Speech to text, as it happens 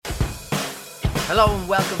Hello and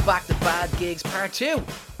welcome back to Bad Gigs, part 2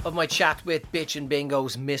 of my chat with Bitch and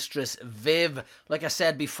Bingo's mistress, Viv. Like I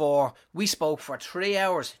said before, we spoke for 3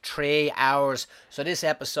 hours. 3 hours. So this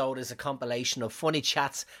episode is a compilation of funny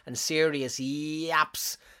chats and serious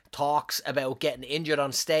yaps. Talks about getting injured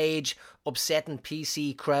on stage, upsetting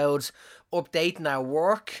PC crowds, updating our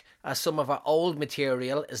work, as some of our old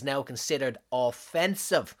material is now considered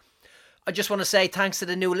offensive. I just want to say thanks to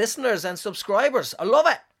the new listeners and subscribers. I love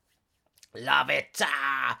it. Love it.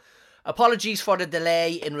 Apologies for the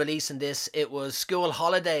delay in releasing this. It was school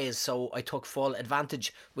holidays, so I took full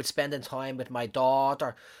advantage with spending time with my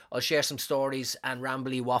daughter. I'll share some stories and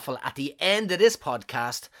rambly waffle at the end of this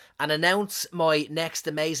podcast and announce my next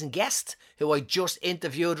amazing guest, who I just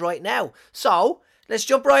interviewed right now. So, let's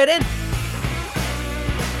jump right in.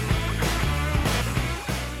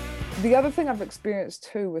 The other thing I've experienced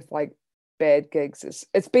too with like bad gigs is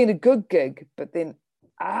it's been a good gig, but then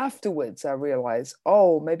afterwards I realize,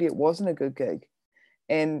 oh, maybe it wasn't a good gig.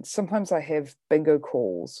 And sometimes I have bingo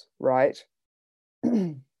calls, right?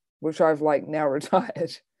 Which I've like now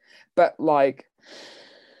retired. But like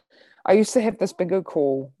I used to have this bingo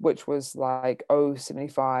call, which was like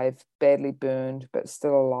 75, badly burned, but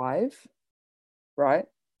still alive. Right?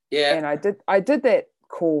 Yeah. And I did that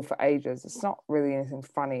call for ages. It's not really anything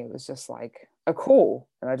funny. It was just like a call.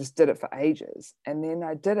 And I just did it for ages. And then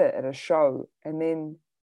I did it at a show. And then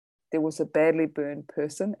there was a badly burned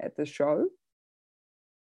person at the show.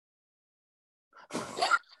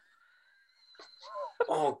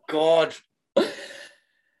 Oh, God.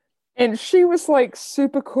 And she was like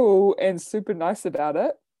super cool and super nice about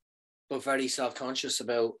it. But very self-conscious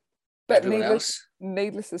about But everyone else.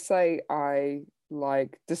 Needless to say, I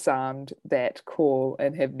like disarmed that call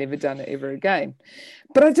and have never done it ever again.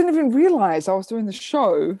 But I didn't even realize I was doing the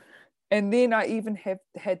show. And then I even had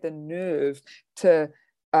the nerve to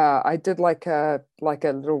I did like a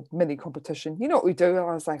little mini competition. You know what we do?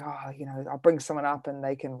 I was like, oh, I'll bring someone up and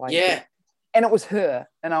they can like, yeah. And it was her,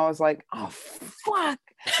 and I was like, oh fuck,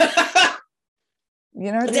 But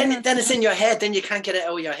then it's in your head. Then you can't get it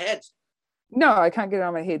out of your head. No, I can't get it out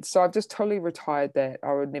of my head. So I've just totally retired that.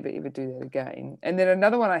 I would never ever do that again. And then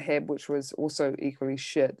another one I had, which was also equally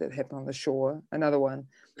shit, that happened on the shore. Another one.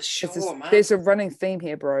 Man. There's a running theme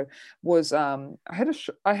here, bro. Was I had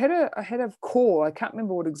a call. I can't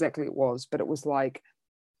remember what exactly it was, but it was like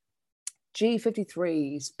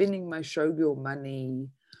G53 spending my showgirl money,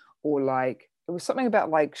 or like it was something about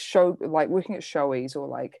like working at showies, or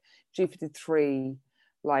like G53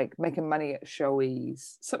 like making money at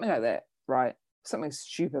showies, something like that, right? Something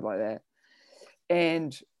stupid like that.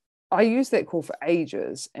 And I used that call for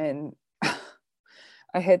ages, and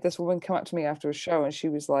I had this woman come up to me after a show, and she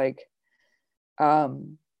was like,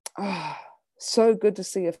 so good to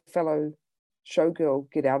see a fellow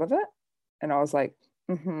showgirl get out of it. And I was like,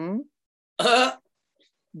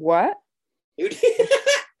 what? Who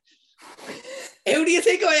do you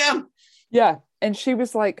think I am? Yeah. And she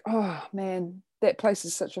was like, oh man, that place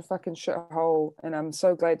is such a fucking shithole, and I'm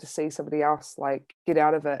so glad to see somebody else like get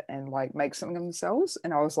out of it and like make something of themselves.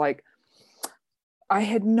 And I was like, I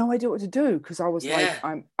had no idea what to do, because I was like,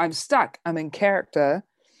 I'm stuck. I'm in character.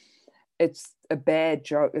 It's a bad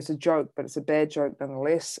joke. It's a joke, but it's a bad joke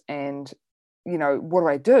nonetheless. And,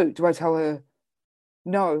 what do? Do I tell her,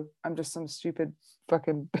 no, I'm just some stupid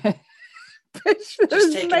fucking bitch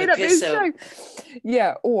just taking made up this joke?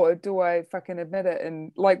 Yeah, or do I fucking admit it?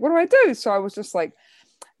 And like, what do I do? So I was just like,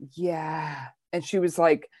 yeah. And she was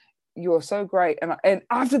like, you're so great. And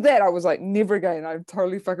after that I was like, never again. I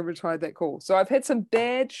totally fucking retired that call. So I've had some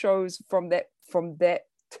bad shows from that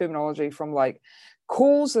terminology, from like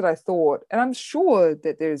calls that I thought, and I'm sure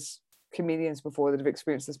that there's comedians before that have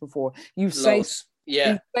experienced this before. You say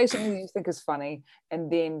something that you think is funny, and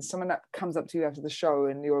then someone comes up to you after the show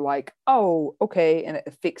and you're like, oh, okay, and it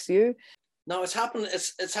affects you. No, it's happened.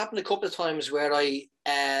 It's happened a couple of times where I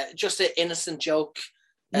just an innocent joke.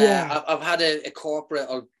 I've had a corporate.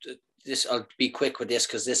 I'll be quick with this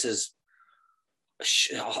because this is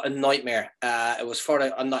a nightmare. It was for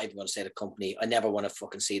I'm not even going to say the company. I never want to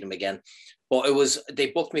fucking see them again. But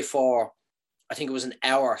they booked me for, I think it was an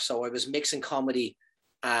hour. So I was mixing comedy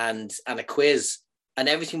and a quiz, and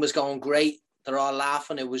everything was going great. They're all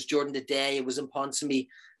laughing. It was during the day. It was in Ponsonby.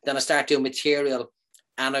 Then I started doing material,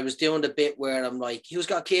 and I was doing the bit where I'm like, who's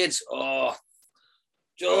got kids? Oh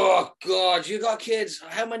God, you got kids.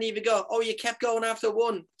 How many have you got? Oh, you kept going after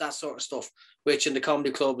one. That sort of stuff, which in the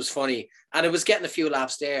comedy club was funny. And it was getting a few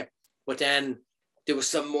laughs there. But then there was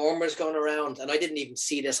some murmurs going around, and I didn't even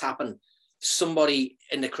see this happen. Somebody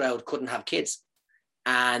in the crowd couldn't have kids.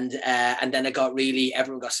 And then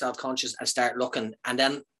everyone got self-conscious and started looking. And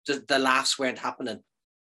then the laughs weren't happening.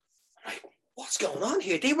 I'm like, what's going on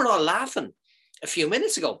here? They were all laughing a few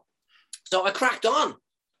minutes ago. So I cracked on.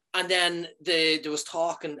 And then there was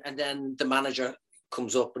talking, and then the manager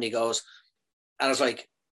comes up and he goes, and I was like,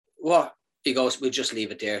 what? He goes, we'll just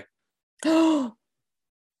leave it there. I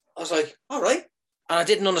was like, all right. And I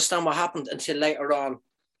didn't understand what happened until later on,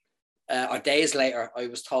 or days later, I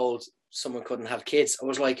was told someone couldn't have kids. I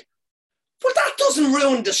was like, but that doesn't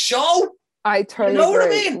ruin the show. I totally know agree. What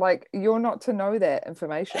I mean? Like, you're not to know that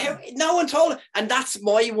information. No one told it. And that's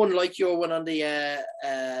my one, like your one on the,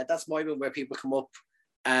 that's my one where people come up,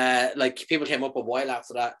 like people came up a while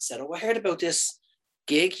after that and said, oh, I heard about this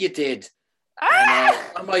gig you did. And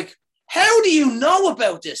I'm like, how do you know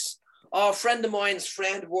about this? Oh, a friend of mine's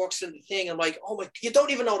friend works in the thing. I'm like, oh my, you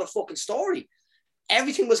don't even know the fucking story.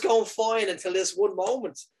 Everything was going fine until this one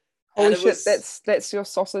moment. Holy shit, that's your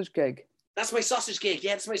sausage gig. That's my sausage gig.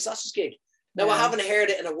 Yeah, it's my sausage gig. No, I haven't heard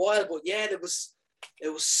it in a while, but yeah, it was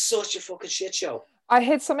such a fucking shit show. I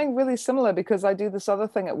had something really similar because I do this other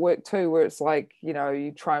thing at work too, where it's like, you know,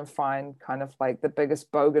 you try and find kind of like the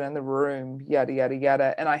biggest bogan in the room, yada, yada,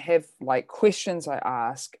 yada. And I have like questions I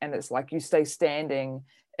ask, and it's like, you stay standing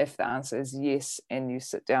if the answer is yes, and you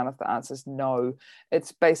sit down if the answer is no.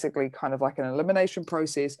 It's basically kind of like an elimination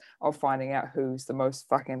process of finding out who's the most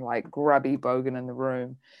fucking like grubby bogan in the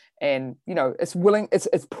room. And, you know, it's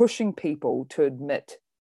pushing people to admit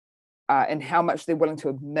and how much they're willing to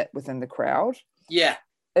admit within the crowd. Yeah,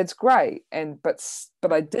 it's great. But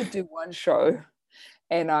I did do one show,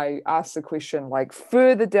 and I asked the question like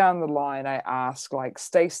further down the line. I asked like,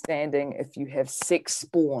 stay standing if you have sex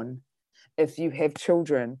spawn, if you have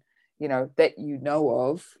children, you know, that you know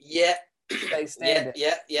of. Yeah, stay standing.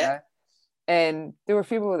 Yeah. You know? And there were a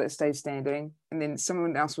few people that stayed standing, and then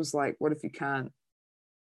someone else was like, "What if you can't?"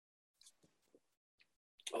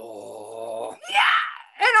 Oh, yeah.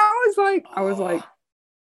 And I was like.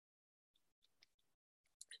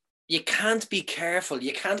 You can't be careful.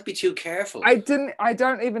 You can't be too careful. I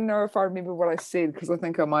don't even know if I remember what I said, because I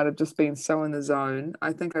think I might have just been so in the zone.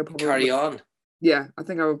 I think I probably carry on. Yeah, I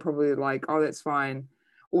think I would probably like, oh, that's fine.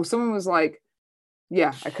 Or someone was like,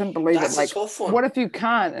 yeah, I couldn't believe that's it. Like, a tough one. What if you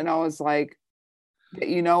can't? And I was like, that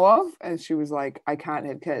you know of? And she was like, I can't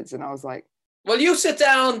have kids. And I was like, well, you sit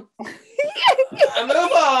down and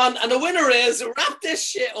move on. And the winner is wrap this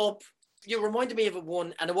shit up. You reminded me of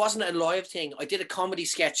one, and it wasn't a live thing. I did a comedy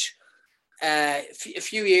sketch a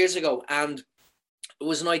few years ago, and it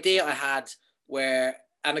was an idea I had and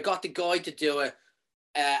I got the guy to do it,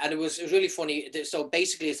 and it was really funny. So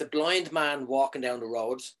basically, it's a blind man walking down the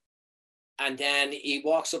road, and then he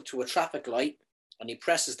walks up to a traffic light, and he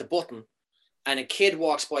presses the button, and a kid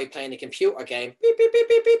walks by playing a computer game, beep, beep, beep,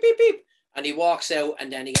 beep, beep, beep, beep, and he walks out,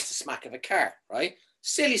 and then he gets a smack of a car, right?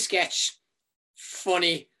 Silly sketch,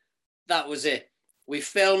 funny, that was it. We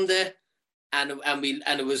filmed it, and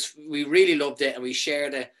we really loved it, and we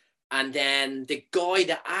shared it. And then the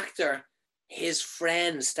actor, his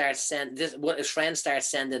friend starts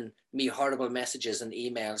sending me horrible messages and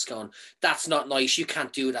emails going, that's not nice, you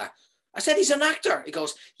can't do that. I said, he's an actor. He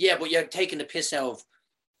goes, yeah, but you're taking the piss out of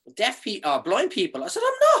deaf people or blind people. I said,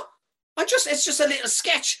 I'm not. It's just a little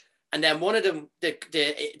sketch. And then one of them,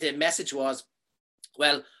 the message was,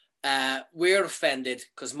 well, we're offended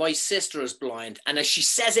because my sister is blind. And as she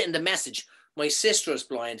says it in the message, my sister is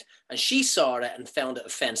blind, and she saw it and found it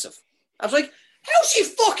offensive. I was like, how'd she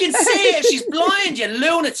fucking say it if she's blind, you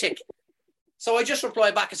lunatic? So I just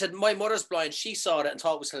replied back and said, my mother's blind. She saw it and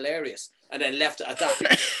thought it was hilarious, and then left it at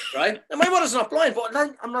that, right? And my mother's not blind, but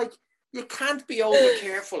I'm like, you can't be over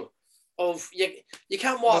careful of you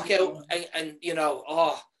can't walk out and you know,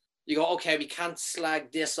 you go, okay, we can't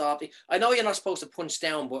slag this off. I know you're not supposed to punch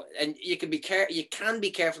down, and you can be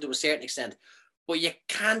careful to a certain extent, but you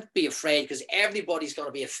can't be afraid, because everybody's going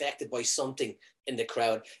to be affected by something in the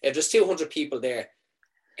crowd. If there's 200 people there,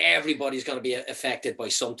 everybody's going to be affected by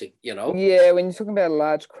something, you know? Yeah, when you're talking about a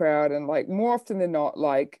large crowd, and like more often than not,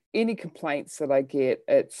 like any complaints that I get,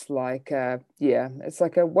 it's like, it's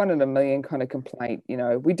like a 1 in a million kind of complaint. You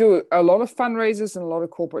know, we do a lot of fundraisers and a lot of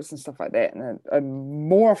corporates and stuff like that. And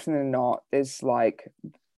more often than not, there's like,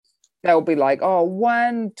 they'll be like, oh,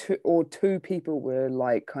 1, 2 or 2 people were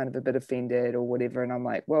like kind of a bit offended or whatever. And I'm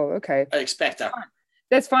like, well, okay. I expect that.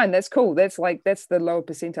 That's fine. That's cool. That's the lower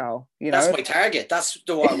percentile, you know? That's my target. That's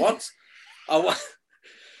the one I want.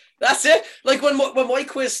 That's it. Like when my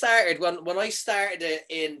quiz started, when I started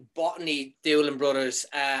in botany, Doolin Brothers,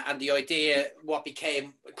 and the idea, what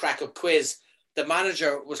became Crack Up Quiz, the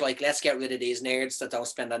manager was like, let's get rid of these nerds that don't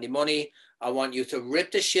spend any money. I want you to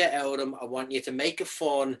rip the shit out of them. I want you to make it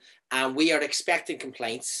fun. And we are expecting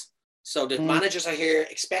complaints. So the managers are here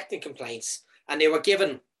expecting complaints, and they were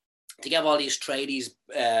given to give all these tradies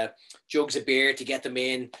jugs of beer to get them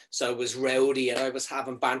in. So it was rowdy, and I was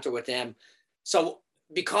having banter with them. So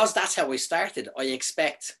because that's how I started, I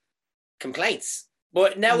expect complaints.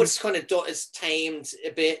 But now it's kind of it's tamed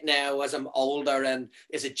a bit now as I'm older and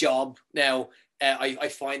it's a job now. I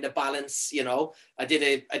find a balance, you know. I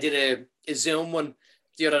did a Zoom one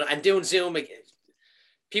the other. I'm doing Zoom.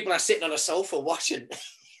 People are sitting on a sofa watching.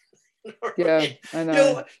 Yeah, I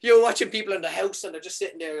know. You're watching people in the house and they're just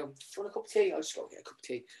sitting there. Do you want a cup of tea? I'll just go get a cup of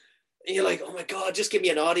tea. And you're like, oh my God, just give me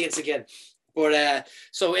an audience again. But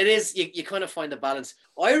so it is. You kind of find the balance.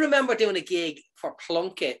 I remember doing a gig for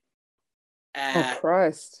Plunkett. Oh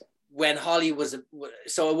Christ! When Holly was,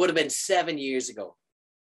 so it would have been 7 years ago,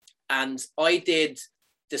 and I did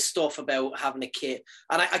the stuff about having a kid,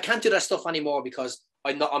 and I can't do that stuff anymore because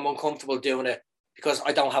I'm uncomfortable doing it because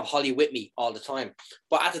I don't have Holly with me all the time.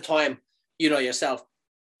 But at the time, you know yourself,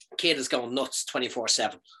 kid is going nuts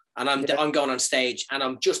 24/7, and I'm going on stage and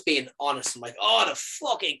I'm just being honest. I'm like, oh, the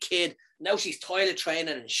fucking kid. Now she's toilet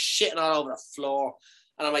training and shitting all over the floor,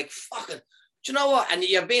 and I'm like, fucking. Do you know what? And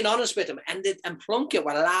you're being honest with them, and Plunkett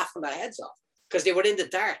were laughing their heads off because they were in the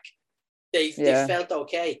dark. They felt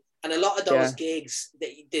okay, and a lot of those gigs,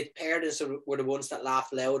 the parents were the ones that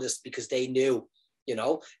laughed loudest because they knew, you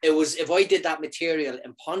know, it was if I did that material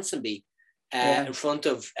in Ponsonby in front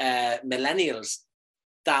of millennials,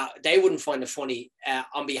 that they wouldn't find it funny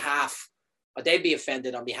on behalf, or they'd be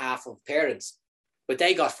offended on behalf of parents. But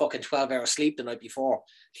they got fucking 12 hours sleep the night before.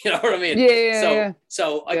 You know what I mean? Yeah.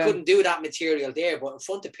 So I couldn't do that material there, but in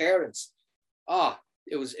front of parents,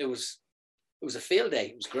 it was a field day.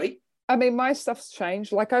 It was great. I mean, my stuff's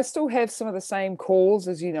changed. Like, I still have some of the same calls,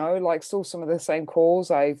 as you know, like still some of the same calls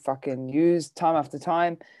I fucking use time after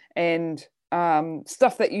time. And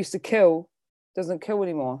stuff that used to kill doesn't kill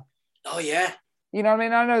anymore. Oh yeah. You know what I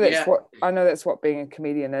mean? I know that's what being a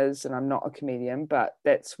comedian is, and I'm not a comedian, but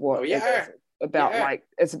that's what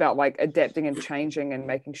it's about like adapting and changing and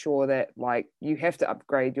making sure that like you have to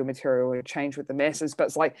upgrade your material and change with the masses.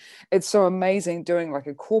 But it's so amazing doing like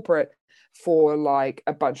a corporate for like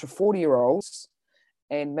a bunch of 40-year-olds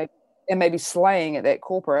and maybe slaying at that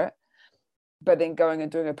corporate, but then going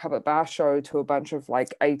and doing a public bar show to a bunch of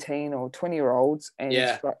like 18 or 20-year-olds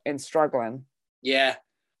and struggling. Yeah.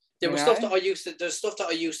 There's stuff that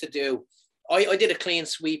I used to do. I did a clean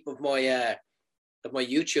sweep of my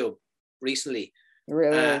YouTube recently.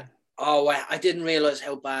 Really? I didn't realize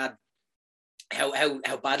how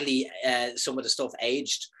badly some of the stuff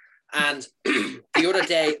aged. And the other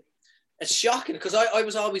day, it's shocking because I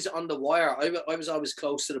was always on the wire. I was always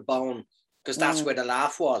close to the bone because that's where the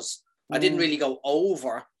laugh was. I didn't really go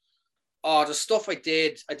over. The stuff I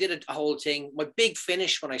did a whole thing. My big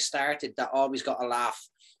finish when I started that always got a laugh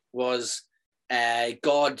was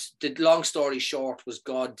God. The long story short was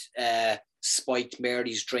God spiked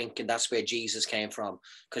Mary's drink, and that's where Jesus came from,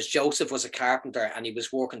 because Joseph was a carpenter and he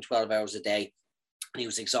was working 12 hours a day and he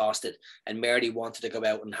was exhausted, and Mary wanted to go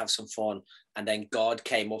out and have some fun, and then God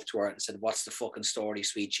came up to her and said, what's the fucking story,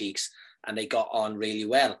 sweet cheeks? And they got on really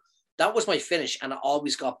well. That was my finish, and I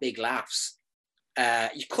always got big laughs.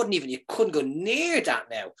 You couldn't go near that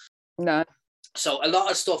now. No. So a lot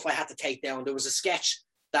of stuff I had to take down. There was a sketch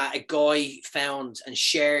that a guy found and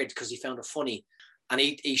shared because he found it funny. And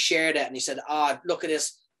he shared it and he said, look at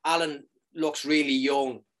this. Alan looks really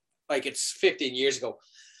young. Like it's 15 years ago.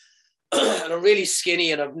 And I'm really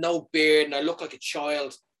skinny and I've no beard and I look like a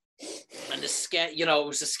child. And it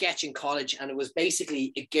was a sketch in college. And it was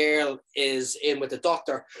basically a girl is in with a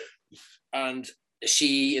doctor and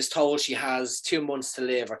she is told she has 2 months to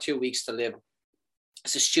live or 2 weeks to live.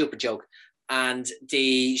 It's a stupid joke. And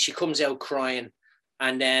she comes out crying.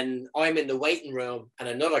 And then I'm in the waiting room and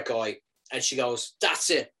another guy. And she goes, that's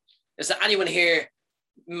it. Is there anyone here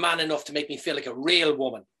man enough to make me feel like a real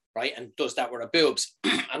woman, right? And does that with her boobs.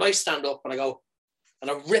 And I stand up and I go, and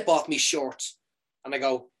I rip off me shorts. And I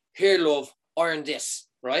go, here, love, iron this,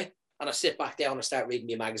 right? And I sit back down and start reading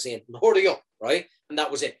my magazine. And hurry up, right? And that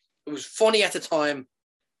was it. It was funny at the time.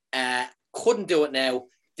 Couldn't do it now.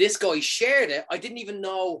 This guy shared it. I didn't even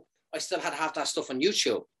know I still had half that stuff on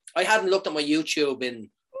YouTube. I hadn't looked at my YouTube in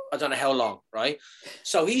I don't know how long, right?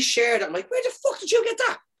 So he shared it. I'm like, where the fuck did you get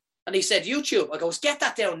that? And he said, YouTube. I goes, get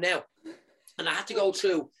that down now. And I had to go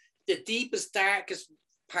through the deepest, darkest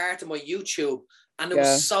part of my YouTube. And there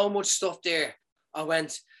was so much stuff there.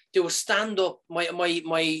 There was stand-up. My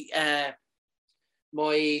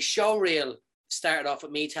show reel started off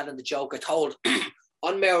with me telling the joke I told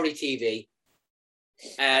on Maori TV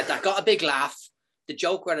that got a big laugh. The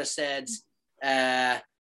joke where I said,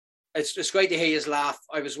 it's great to hear you laugh.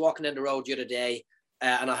 I was walking down the road the other day,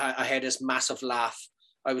 and I heard this massive laugh.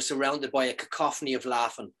 I was surrounded by a cacophony of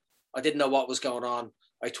laughing. I didn't know what was going on.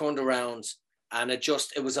 I turned around, and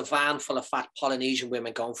it was a van full of fat Polynesian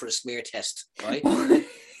women going for a smear test, right?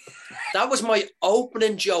 That was my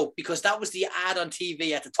opening joke, because that was the ad on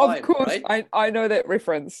TV at the time. Of course, right? I know that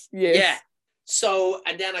reference. Yes. Yeah. So,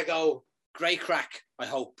 and then I go, great crack, I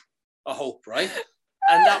hope, right?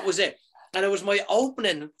 And that was it. And it was my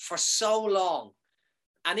opening for so long.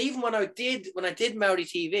 And even when I did Maori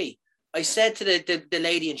TV, I said to the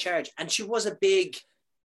lady in charge, and she was a big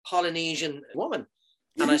Polynesian woman.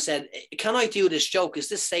 And I said, can I do this joke? Is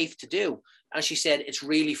this safe to do? And she said, it's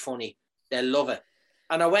really funny. They'll love it.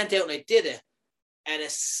 And I went out and I did it, and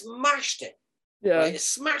it smashed it. Yeah. Right? It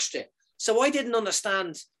smashed it. So I didn't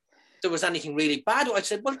understand there was anything really bad. I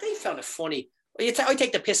said, well, they found it funny. I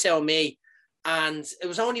take the piss out of me. And it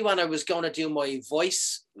was only when I was going to do my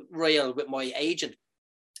voice reel with my agent.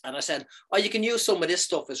 And I said, oh, you can use some of this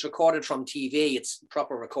stuff. It's recorded from TV. It's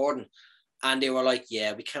proper recording. And they were like,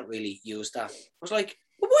 yeah, we can't really use that. I was like,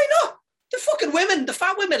 well, why not? The fucking women, the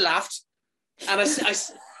fat women laughed. And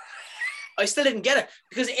I still didn't get it,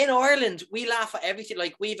 because in Ireland, we laugh at everything.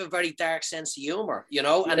 Like, we have a very dark sense of humor, you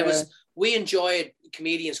know? And we enjoyed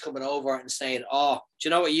comedians coming over and saying, oh, do you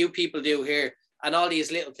know what you people do here? And all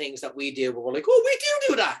these little things that we do, we're like, oh, we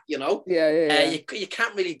do that, you know? Yeah. You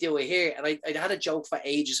can't really do it here. And I had a joke for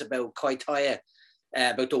ages about Kaitaia,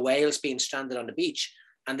 about the whales being stranded on the beach.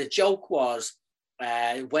 And the joke was,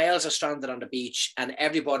 whales are stranded on the beach, and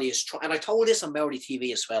everybody is trying. And I told this on Maori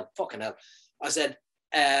TV as well. Fucking hell. I said,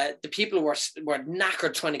 the people were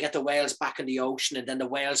knackered trying to get the whales back in the ocean, and then the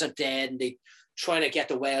whales are dead, and they trying to get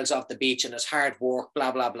the whales off the beach, and it's hard work,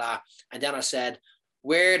 blah, blah, blah. And then I said,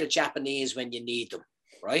 where are the Japanese when you need them,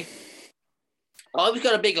 right? Always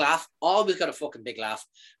got a big laugh, always got a fucking big laugh.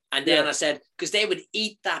 And then I said, because they would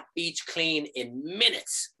eat that beach clean in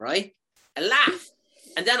minutes, right? A laugh.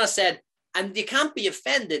 And then I said, and you can't be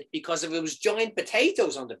offended, because if it was giant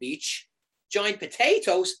potatoes on the beach, I'd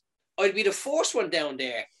be the first one down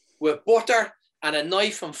there with butter and a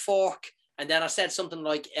knife and fork. And then I said something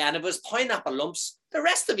like, and if it was pineapple lumps, the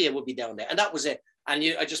rest of you would be down there. And that was it. And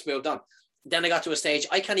I just moved on. Then I got to a stage,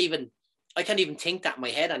 I can't even think that in my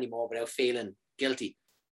head anymore without feeling guilty.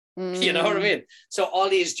 You know what I mean? So all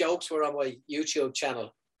these jokes were on my YouTube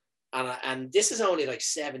channel. And this is only like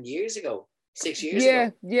 6 years ago.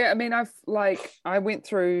 Yeah. I mean, I went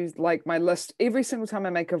through like my list every single time I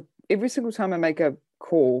make a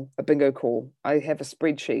call, a bingo call. I have a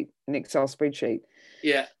spreadsheet, an Excel spreadsheet.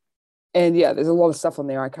 Yeah. And yeah, there's a lot of stuff on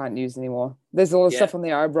there I can't use anymore. There's a lot of stuff on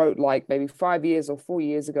there I wrote like maybe 5 years or 4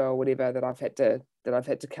 years ago or whatever that I've had to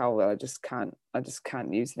cull, that I just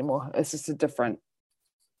can't use anymore. It's just a different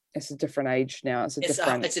age now. It's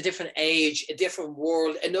a different age, a different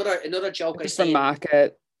world, another joke. A different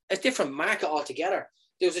market. A different market altogether.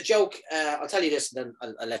 There was a joke, I'll tell you this and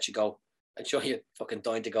then I'll let you go. I'm sure you're fucking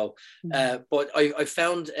dying to go. But I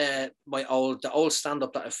found the old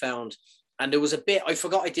stand-up that I found, and there was a bit, I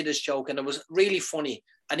forgot I did this joke, and it was really funny.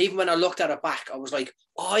 And even when I looked at it back, I was like,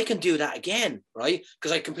 oh, I can do that again, right?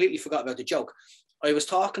 Because I completely forgot about the joke. I was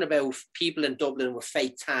talking about people in Dublin with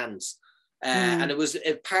fake tans, and it was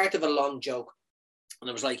a part of a long joke. And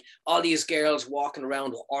it was like, all these girls walking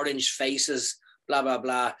around with orange faces, blah, blah,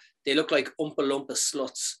 blah. They look like Oompa Loompa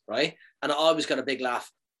sluts, right? And I always got a big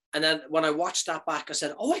laugh. And then when I watched that back, I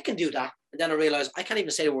said, oh, I can do that. And then I realized I can't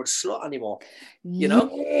even say the word slut anymore. You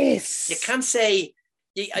know? Yes. You can't say...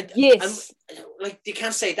 Yes. Like, you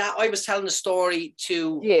can't say that. I was telling a story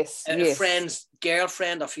to a friend's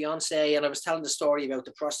girlfriend or fiance, and I was telling the story about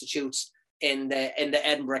the prostitutes in the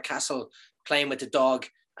Edinburgh Castle playing with the dog.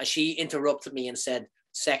 And she interrupted me and said,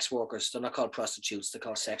 sex workers. They're not called prostitutes. They're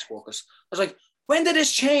called sex workers. I was like, when did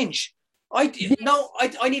this change? I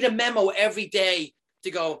need a memo every day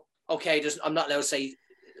to go, okay, I'm not allowed to say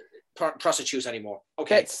prostitutes anymore.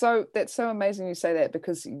 Okay. That's so amazing you say that,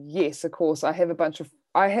 because yes, of course, I have a bunch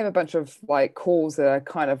of like calls that are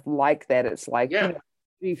kind of like that. It's like,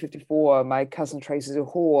 G54, my cousin Tracy's a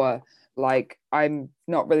whore. Like, I'm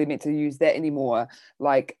not really meant to use that anymore.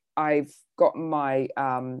 Like, I've got my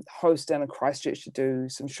host down in Christchurch to do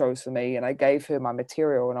some shows for me, and I gave her my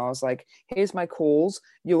material and I was like, here's my calls,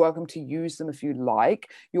 you're welcome to use them if you like.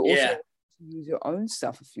 You also use your own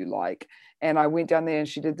stuff if you like. And I went down there and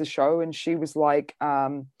she did the show, and she was like,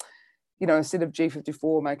 instead of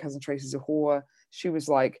G54, my cousin Tracy's a whore, she was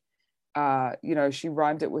like, she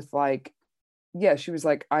rhymed it with like, she was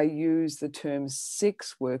like, I use the term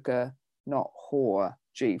sex worker, not whore,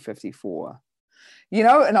 G54.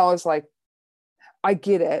 And I was like, I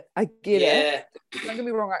get it. I get it. Yeah. Don't get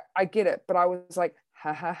me wrong. I get it. But I was like,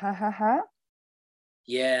 ha ha ha ha ha.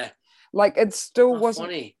 Yeah. Like it still Not wasn't.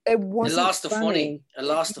 funny. It It wasn't lost the funny. funny. It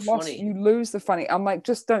lost the funny. You lose the funny. I'm like,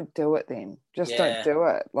 just don't do it then. Just don't Yeah. do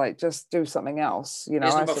it. Like, just do something else. You know,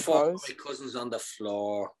 Isn't I before suppose. my cousin's on the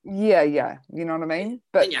floor. Yeah, yeah. You know what I mean?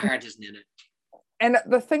 But And your heart isn't in it. and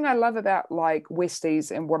the thing I love about like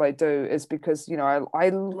Westies and what I do is because, you know, I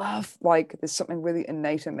love, like, there's something really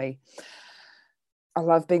innate in me. I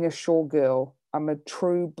love being a shore girl. I'm a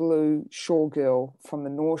true blue shore girl from the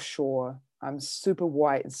North Shore. I'm super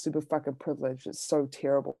white and super fucking privileged. It's so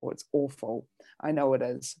terrible. It's awful. I know it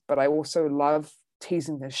is. But I also love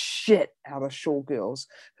teasing the shit out of shore girls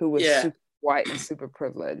who are super white and super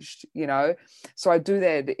privileged, you know? So I do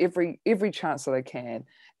that every chance that I can.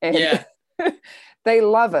 And Yeah. they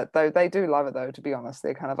love it though. They do love it though, to be honest.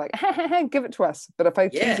 They're kind of like, give it to us. But if I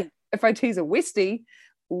tease a Westie,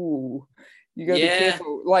 ooh, you gotta be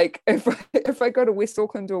careful. Like if I go to West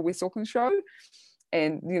Auckland, do a West Auckland show,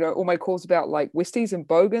 and you know, all my calls about like Westies and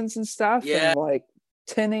Bogans and stuff, and like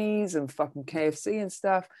tinnies and fucking KFC and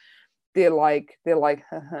stuff, they're like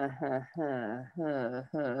ha, ha, ha, ha, ha,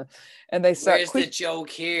 ha. And they start, where's the joke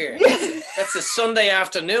here? Yeah. That's a Sunday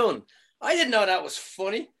afternoon. I didn't know that was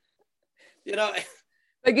funny. You know,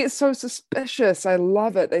 they get so suspicious. I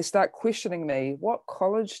love it. They start questioning me. What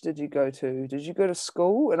college did you go to? Did you go to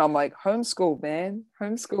school? And I'm like, homeschooled, man.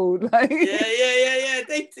 Homeschooled. Like, yeah.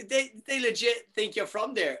 They legit think you're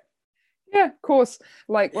from there. Yeah, of course.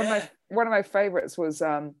 Like one of my favorites was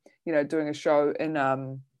you know, doing a show in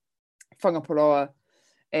Whangaparoa,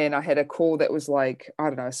 and I had a call that was like, I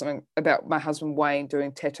don't know, something about my husband Wayne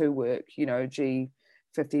doing tattoo work, you know,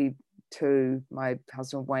 G52, my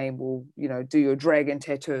husband Wayne will, you know, do your dragon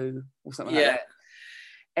tattoo or something like that.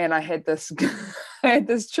 And I had this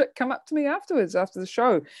chick come up to me afterwards, after the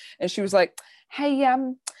show, and she was like, hey,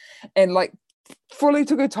 and like fully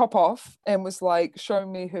took her top off and was like showing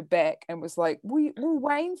me her back and was like, will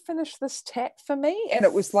Wayne finish this tat for me? And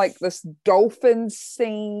it was like this dolphin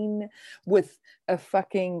scene with a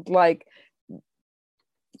fucking like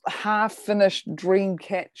half finished dream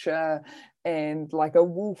catcher and like a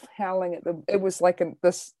wolf howling at the, it was like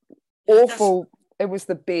this awful, it was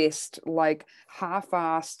the best, like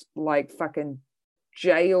half-assed, like fucking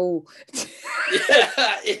jail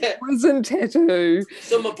prison tattoo.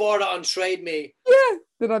 Someone bought it on Trade Me. Yeah,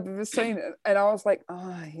 that I've ever seen it. And I was like,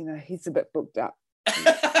 oh, you know, he's a bit booked up.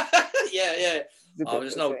 Yeah. Oh,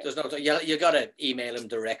 there's no. You gotta email him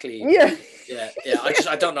directly. Yeah.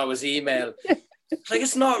 I don't know his email. Like,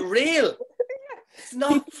 it's not real. It's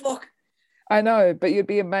not fuck. I know, but you'd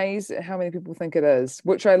be amazed at how many people think it is,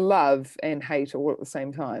 which I love and hate all at the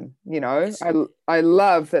same time. You know, I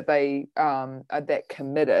love that they are that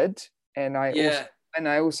committed, and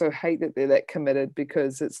I also hate that they're that committed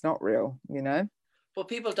because it's not real. You know. But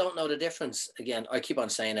people don't know the difference. Again, I keep on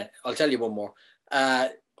saying it. I'll tell you one more.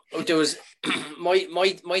 There was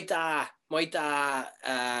my dad.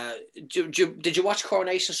 Did you watch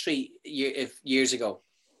Coronation Street years ago?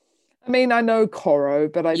 I mean, I know Coro,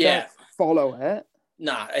 but I don't follow it.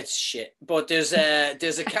 Nah, it's shit. But there's a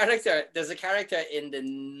character in the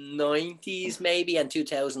 90s maybe and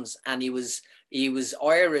 2000s, and he was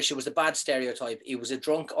Irish. It was a bad stereotype. He was a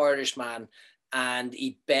drunk Irish man, and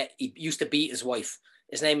he used to beat his wife.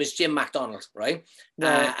 His name is Jim McDonald, right?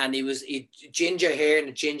 And he ginger hair and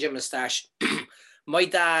a ginger moustache. My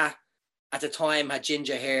dad at the time had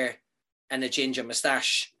ginger hair and a ginger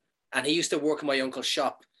moustache, and he used to work in my uncle's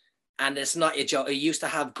shop. And it's not a joke. He used to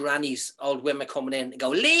have grannies, old women coming in and go,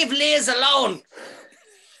 leave Liz alone.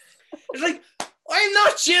 It's like, I'm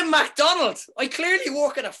not Jim McDonald. I clearly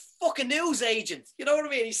work at a fucking news agent. You know what I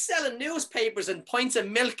mean? He's selling newspapers and pints of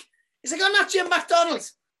milk. He's like, I'm not Jim McDonald.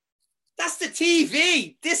 That's the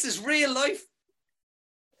TV. This is real life.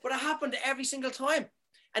 But it happened every single time.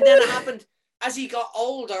 And then it happened as he got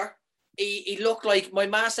older. He looked like, my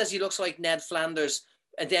ma says he looks like Ned Flanders.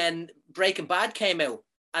 And then Breaking Bad came out.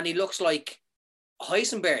 And he looks like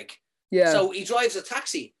Heisenberg. Yeah. So he drives a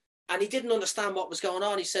taxi and he didn't understand what was going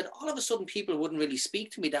on. He said, all of a sudden people wouldn't really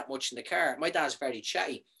speak to me that much in the car. My dad's very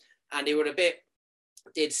chatty and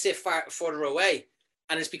they'd sit further away.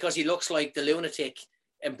 And it's because he looks like the lunatic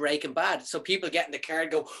in Breaking Bad. So people get in the car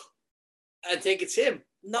and go, I think it's him.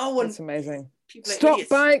 No one. That's amazing.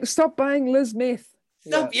 Stop buying Liz meth.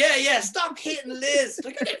 Stop hitting Liz.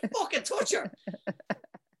 Like, I didn't fucking touch her.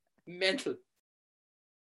 Mental.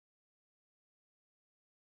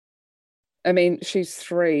 I mean, she's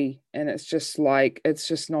 3 and it's just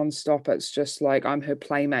nonstop. It's just like, I'm her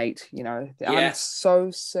playmate, you know. Yeah. I'm so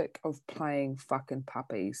sick of playing fucking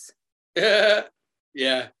puppies. Yeah.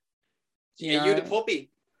 Are you the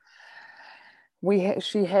puppy?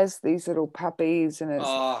 She has these little puppies, and it's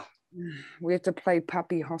Oh, we have to play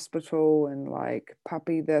puppy hospital and like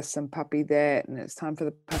puppy this and puppy that, and it's time for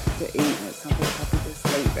the puppy to eat and it's time for the puppy to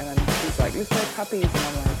sleep, and then she's like, let's play puppies, and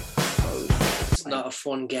I'm like, oh, it's not a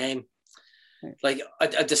fun game. Like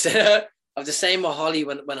I've the same with Holly.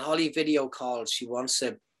 When Holly video calls, she wants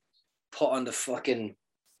to put on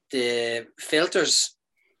the filters.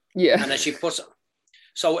 Yeah. And then she puts.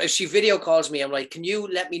 So if she video calls me, I'm like, can you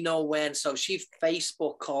let me know when? So if she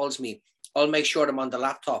Facebook calls me, I'll make sure I'm on the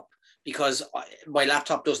laptop, because my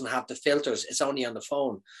laptop doesn't have the filters. It's only on the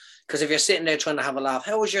phone. Because if you're sitting there trying to have a laugh,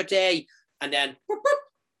 how was your day? And then boop, boop,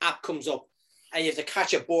 app comes up and you have to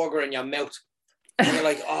catch a burger in your mouth. And you're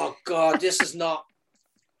like, oh God, this is not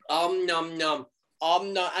nom nom. Nom.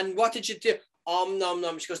 And what did you do? Nom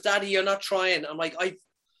nom. She goes, Daddy, you're not trying. I'm like,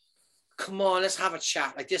 come on, let's have a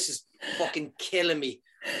chat. Like, this is fucking killing me.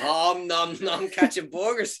 Nom nom, catching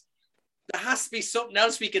burgers. There has to be something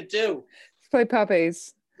else we can do. Play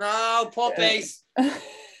puppies. No, puppies. Yeah.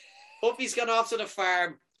 Puppy's gone off to the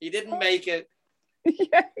farm. He didn't make it.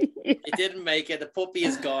 Yeah. He didn't make it. The puppy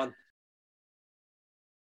is gone.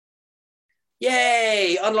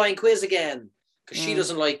 Yay! Online quiz again. Because she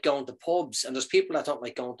doesn't like going to pubs. And there's people that don't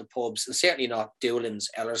like going to pubs. And certainly not Doolin's,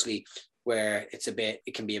 Ellerslie, where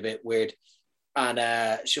it can be a bit weird.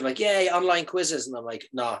 And she's like, yay, online quizzes. And I'm like,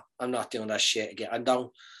 no, I'm not doing that shit again.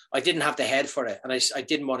 I didn't have the head for it. And I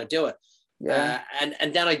didn't want to do it. Yeah.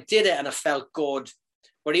 And then I did it and it felt good.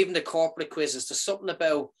 But even the corporate quizzes, there's something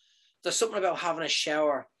about having a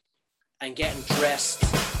shower and getting dressed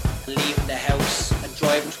and leaving the house and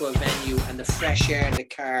driving to a venue and the fresh air in the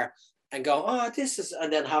car and go,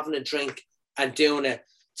 and then having a drink and doing it,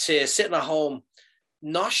 to sitting at home,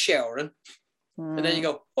 not showering. And then you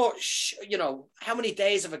go, how many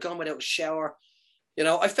days have I gone without a shower?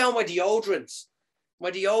 I found my deodorant. My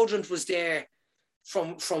deodorant was there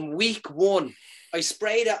from week one. I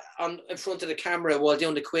sprayed it in front of the camera while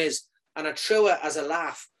doing the quiz, and I threw it as a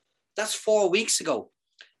laugh. That's 4 weeks ago.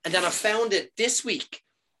 And then I found it this week.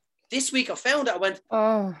 This week I found it. I went,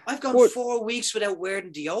 I've gone 4 weeks without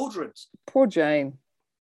wearing deodorant. Poor Jane.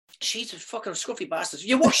 She's a fucking scruffy bastard.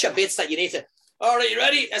 You wash your bits that you need to. All right, you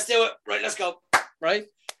ready? Let's do it. Right, let's go. Right?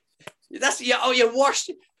 You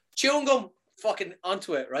washed chewing gum fucking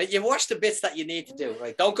onto it, right? You wash the bits that you need to do,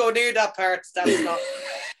 right? Don't go near that part. That's not.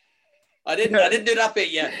 I didn't do that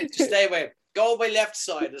bit yet. Just stay away. Go my left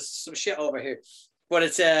side. There's some shit over here. But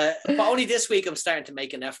it's but only this week I'm starting to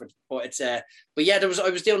make an effort. But it's but yeah, I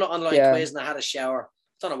was doing an online quiz and I had a shower.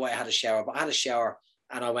 I don't know why I had a shower, but I had a shower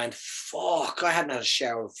and I went, fuck, I hadn't had a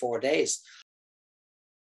shower in 4 days.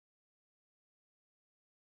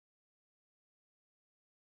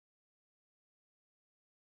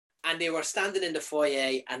 And they were standing in the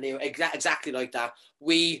foyer and they were exactly like that.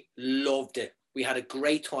 We loved it. We had a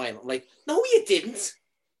great time. I'm like, no, you didn't.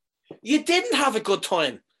 You didn't have a good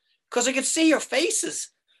time, because I could see your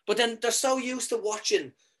faces. But then they're so used to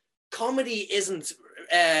watching. Comedy isn't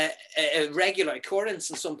a regular occurrence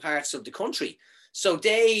in some parts of the country. So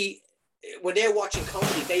when they're watching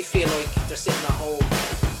comedy, they feel like they're sitting at home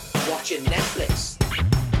watching Netflix.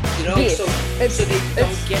 Yes, so they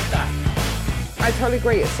don't get that. I totally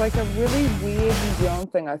agree. It's like a really weird New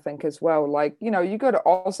Zealand thing, I think, as well. Like, you go to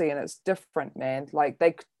Aussie and it's different, man. Like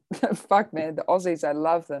fuck, man, the Aussies, I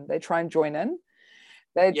love them. They try and join in.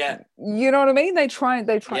 You know what I mean? They try.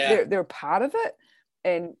 Yeah. They're a part of it.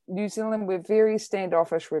 And New Zealand, we're very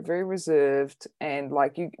standoffish. We're very reserved. And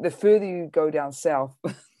like the further you go down south,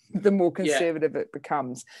 the more conservative it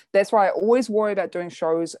becomes. That's why I always worry about doing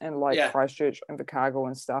shows in like Christchurch and Invercargill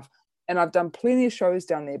and stuff. And I've done plenty of shows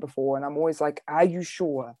down there before, and I'm always like, are you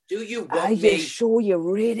sure? Do you want Are you sure you're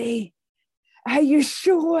ready? Are you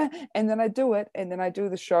sure? And then I do it, and then I do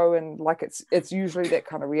the show, and like it's usually that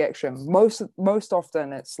kind of reaction. Most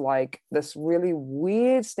often it's like this really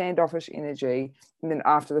weird standoffish energy, and then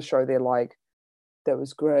after the show they're like, that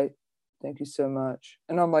was great. Thank you so much.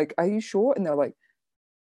 And I'm like, are you sure? And they're like,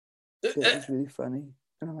 that was really funny.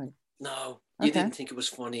 And I'm like, no, you didn't think it was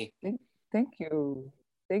funny. Thank you.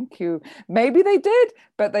 Thank you. Maybe they did,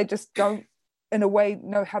 but they just don't, in a way,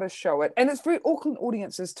 know how to show it. And it's very Auckland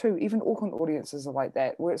audiences too. Even Auckland audiences are like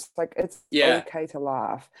that, where it's like, it's okay to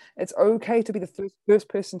laugh. It's okay to be the first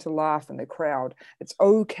person to laugh in the crowd. It's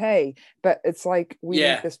okay. But it's like, we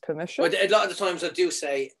need this permission. But a lot of the times I do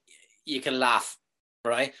say, you can laugh,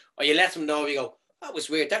 right? Or you let them know, you go, that was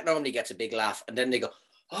weird. That normally gets a big laugh. And then they go,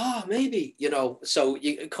 oh, maybe, So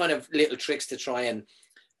you kind of little tricks to try and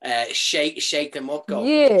shake them up, go,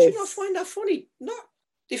 did you not find that funny? No,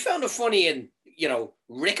 they found it funny in,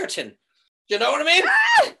 Rickerton. You know what I mean?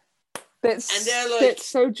 And they're like, that's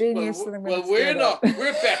so genius. well, we're not.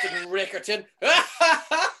 We're better than Rickerton.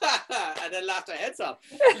 And then laughed our heads off.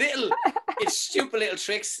 It's stupid little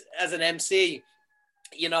tricks as an MC.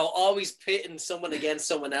 You know, always pitting someone against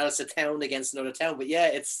someone else, a town against another town. But yeah,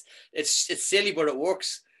 it's silly, but it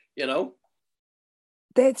works. You know.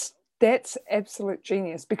 That's absolute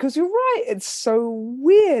genius, because you're right. It's so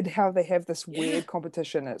weird how they have this weird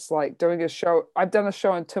competition. It's like doing a show. I've done a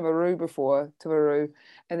show in Timaru before, and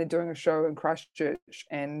they're doing a show in Christchurch,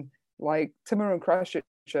 and like Timaru and Christchurch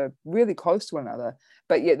are really close to one another,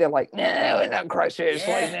 but yet they're like, no, we're not Christchurch.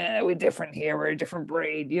 Yeah. Like, no, we're different here. We're a different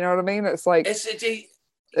breed. You know what I mean? It's like it's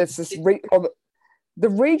this the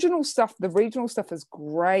regional stuff. The regional stuff is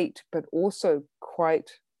great, but also quite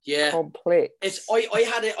complex. It's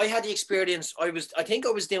I had the experience. I think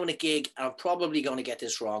I was doing a gig, and I'm probably going to get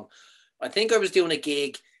this wrong. I think I was doing a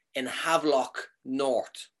gig in Havelock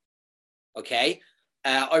North. Okay,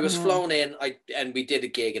 I was flown in, and we did a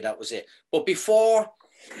gig, and that was it. But before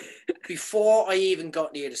I even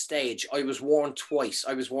got near the stage, I was warned twice.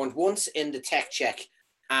 I was warned once in the tech check,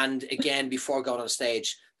 and again before going on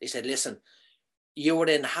stage. They said, "Listen, you were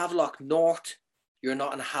in Havelock North. You're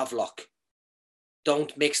not in Havelock.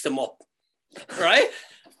 Don't mix them up," right?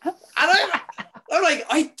 And I'm like,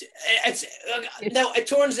 now it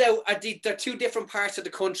turns out they're two different parts of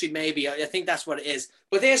the country. Maybe I think that's what it is.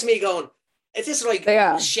 But there's me going, it's just like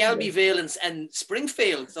Shelbyville and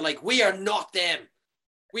Springfield. They're like, we are not them.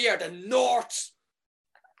 We are the North,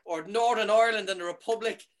 or Northern Ireland and the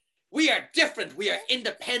Republic. We are different. We are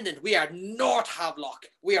independent. We are North Havelock.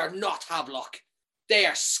 We are not Havelock. They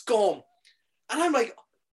are scum. And I'm like,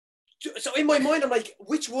 so in my mind, I'm like,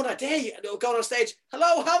 which one are they? Going on stage,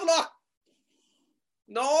 hello, Havelock.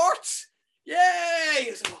 North.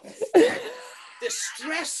 Yay. The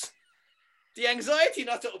stress, the anxiety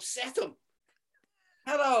not to upset them.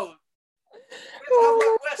 Hello.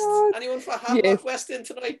 Havelock West. God. Anyone for Havelock West in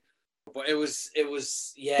tonight? But it was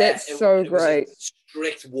That's so great. Was a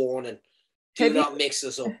strict warning. Do not mix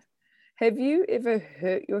us up. Have you ever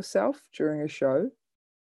hurt yourself during a show?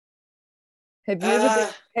 Have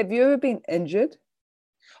you ever been injured?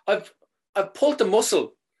 I've pulled the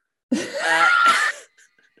muscle.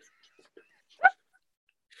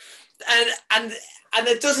 And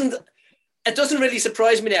it doesn't really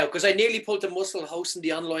surprise me now, because I nearly pulled the muscle hosting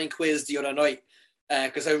the online quiz the other night,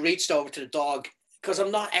 because I reached over to the dog, because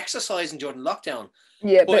I'm not exercising during lockdown.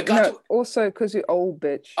 Yeah, but also because you're old,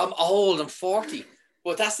 bitch. I'm old. I'm 40.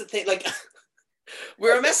 But that's the thing. Like,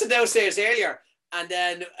 we were messing downstairs earlier, and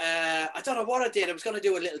then I don't know what I did. I was going to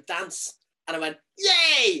do a little dance, and I went,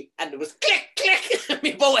 yay! And it was click, click,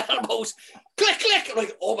 me both elbows, click, click. I'm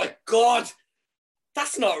like, oh my God,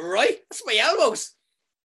 that's not right. That's my elbows.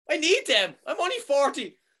 I need them. I'm only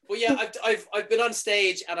 40. But yeah, I've been on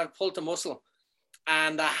stage, and I've pulled the muscle,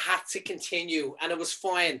 and I had to continue, and it was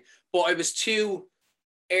fine. But I was too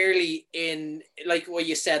early in, like what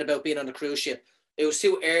you said about being on a cruise ship. It was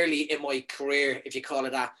too early in my career, if you call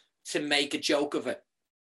it that, to make a joke of it.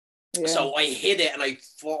 Yeah. So I hid it, and I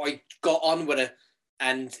got on with it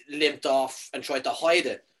and limped off and tried to hide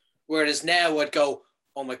it. Whereas now I'd go,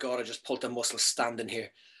 oh my God, I just pulled a muscle standing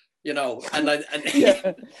here, you know, and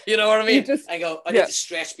you know what I mean? I go, I need to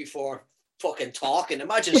stretch before fucking talking.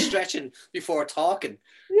 Imagine stretching before talking.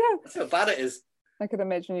 Yeah. That's how bad it is. I could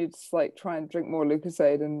imagine you'd just like try and drink more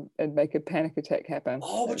Lucozade and make a panic attack happen.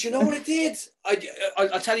 Oh, but you know what I did?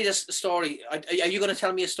 I'll tell you this story. Are you going to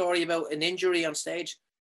tell me a story about an injury on stage?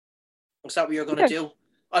 Is that what you're going to do?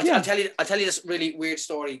 I'll tell you this really weird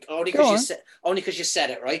story. Only because you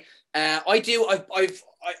said it, right? I've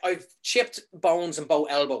chipped bones in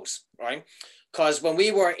both elbows, right? Because when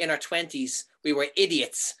we were in our 20s, we were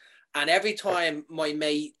idiots, and every time my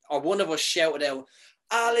mate or one of us shouted out,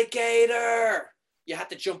 "Alligator!" you had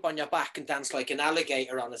to jump on your back and dance like an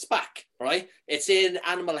alligator on its back, right? It's in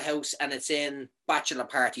Animal House and it's in Bachelor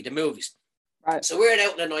Party, the movies. Right. So we're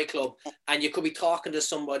out in a nightclub, and you could be talking to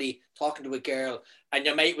somebody, talking to a girl, and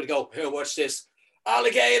your mate would go, "Here, watch this,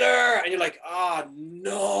 alligator," and you're like, "Oh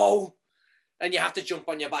no," and you have to jump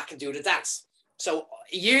on your back and do the dance. So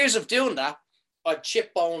years of doing that, I'd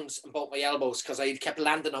chip bones in both my elbows because I kept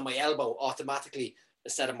landing on my elbow automatically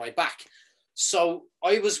instead of my back. So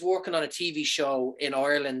I was working on a TV show in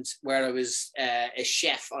Ireland where I was a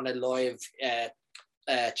chef on a live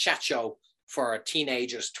chat show for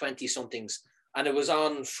teenagers, 20-somethings. And it was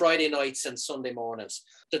on Friday nights and Sunday mornings.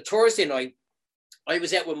 The Thursday night, I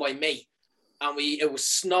was out with my mate, and it was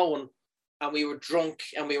snowing, and we were drunk,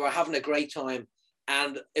 and we were having a great time.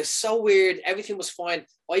 And it's so weird. Everything was fine.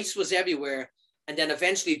 Ice was everywhere. And then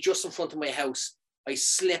eventually, just in front of my house, I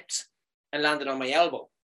slipped and landed on my elbow.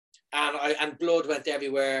 and blood went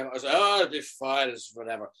everywhere. I was like, oh, it'll be fine, it's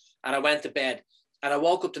whatever. And I went to bed, and I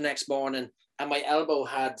woke up the next morning, and my elbow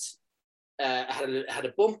had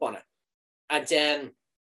a bump on it. And then,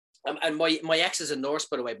 and my ex is a nurse,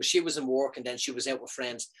 by the way, but she was in work, and then she was out with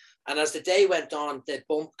friends. And as the day went on, the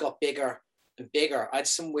bump got bigger and bigger. I had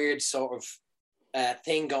some weird sort of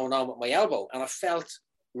thing going on with my elbow, and I felt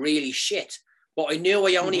really shit. But I knew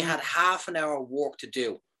I only had half an hour work to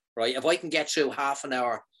do, right? If I can get through half an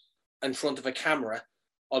hour in front of a camera,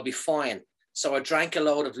 I'll be fine. So I drank a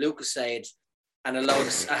load of Lucozade and I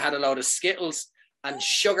had a load of Skittles and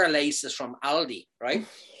sugar laces from Aldi, right?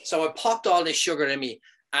 So I popped all this sugar in me,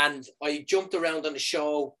 and I jumped around on the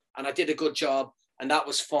show, and I did a good job, and that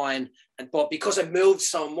was fine. But because I moved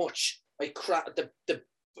so much, the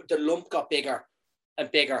lump got bigger and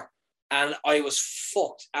bigger, and I was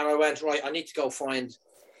fucked. And I went, right, I need to go find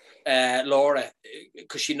Laura,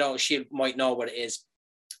 because she might know what it is.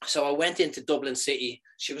 So I went into Dublin City.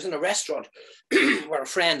 She was in a restaurant with her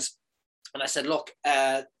friends, and I said, look,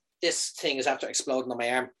 this thing is after exploding on my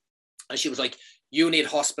arm. And she was like, you need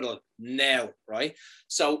hospital now, right?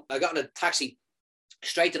 So I got in a taxi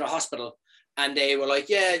straight to the hospital, and they were like,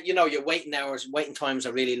 yeah, your waiting times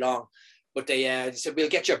are really long. But they said, we'll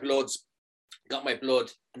get your bloods. Got my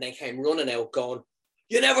blood, and they came running out going,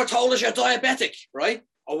 you never told us you're diabetic, right?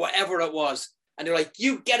 Or whatever it was. And they're like,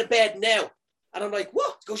 you get a bed now. And I'm like,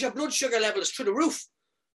 what? Because your blood sugar level is through the roof.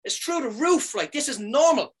 It's through the roof. Like, this is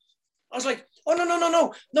normal. I was like, oh,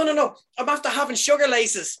 no. I'm after having sugar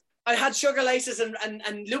laces. I had sugar laces and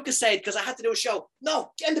Lucozade because I had to do a show.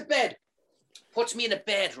 No, get in the bed. Puts me in a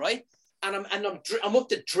bed, right? And I'm up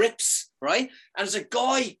to drips, right? And there's a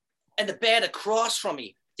guy in the bed across from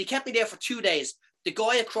me. They kept me there for 2 days. The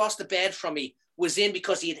guy across the bed from me was in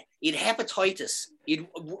because he'd hepatitis.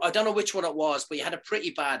 I don't know which one it was, but he had it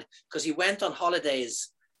pretty bad because he went on holidays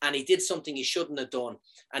and he did something he shouldn't have done.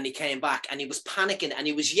 And he came back and he was panicking and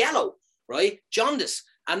he was yellow, right? Jaundice.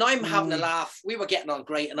 And I'm having a laugh. We were getting on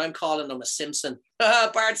great, and I'm calling him a Simpson.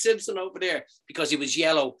 Bart Simpson over there, because he was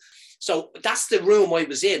yellow. So that's the room I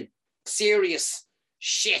was in. Serious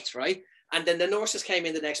shit, right? And then the nurses came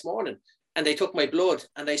in the next morning and they took my blood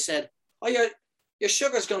and they said, oh, your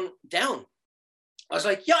sugar's gone down. I was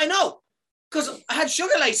like, yeah, I know, because I had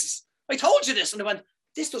sugar laces. I told you this. And they went,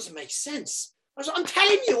 this doesn't make sense. I was like, I'm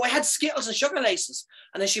telling you, I had Skittles and sugar laces.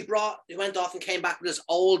 And then he went off and came back with this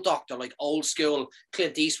old doctor, like old school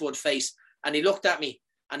Clint Eastwood face. And he looked at me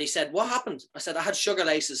and he said, what happened? I said, I had sugar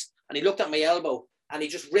laces. And he looked at my elbow and he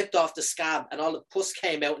just ripped off the scab and all the pus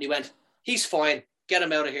came out and he went, he's fine. Get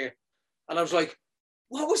him out of here. And I was like,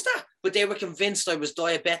 what was that? But they were convinced I was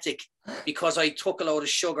diabetic because I took a load of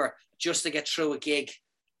sugar just to get through a gig.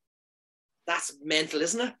 That's mental,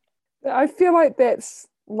 isn't it? I feel like that's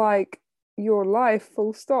like your life,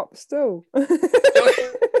 full stop, still. I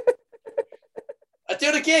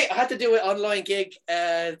did a gig. I had to do an online gig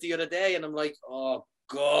the other day, and I'm like, oh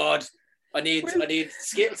God, I need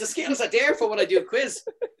Skittles. The Skittles are there for when I do a quiz.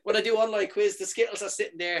 When I do online quiz, the Skittles are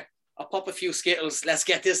sitting there. I'll pop a few Skittles. Let's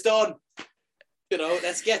get this done.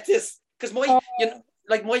 Let's get this. Because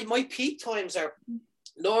my peak times are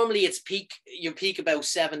normally you peak about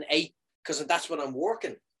 7, 8, because that's when I'm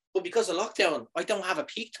working. But because of lockdown, I don't have a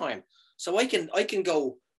peak time. So I can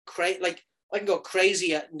go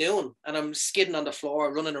crazy at noon, and I'm skidding on the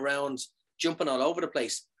floor, running around, jumping all over the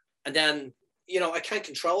place. And then, I can't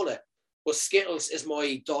control it. But Skittles is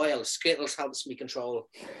my dial. Skittles helps me control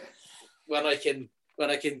when I can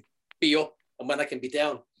be up and when I can be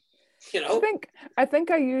down. I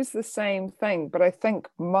think I use the same thing, but I think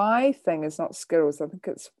my thing is not Skittles. I think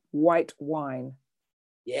it's white wine.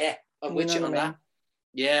 Yeah, I'm with you on that.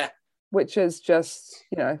 Yeah. Which is just,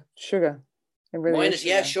 sugar. Really mine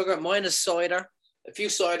is sugar. Mine is cider. A few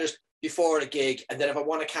ciders before the gig, and then if I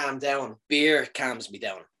want to calm down, beer calms me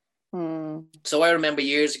down. So I remember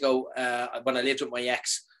years ago when I lived with my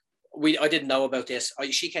ex, I didn't know about this.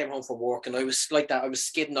 She came home from work, and I was like that. I was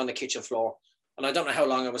skidding on the kitchen floor, and I don't know how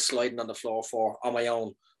long I was sliding on the floor for on my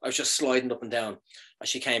own. I was just sliding up and down. And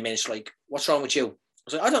she came in. She's like, "What's wrong with you?" I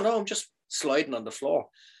was like, "I don't know. I'm just sliding on the floor."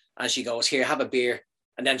 And she goes, "Here, have a beer."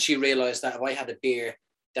 And then she realized that if I had a beer,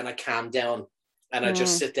 then I calmed down and I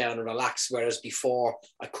just sit down and relax. Whereas before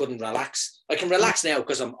I couldn't relax. I can relax now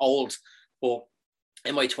because I'm old, but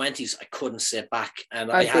in my 20s, I couldn't sit back. And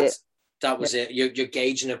that was it. You're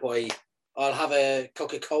gauging it by, I'll have a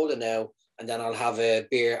Coca-Cola now, and then I'll have a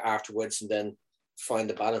beer afterwards, and then find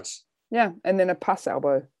the balance. Yeah. And then a puss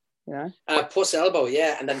elbow, A puss elbow,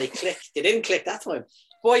 yeah. And then they clicked. They didn't click that time.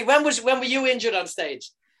 Boy, when were you injured on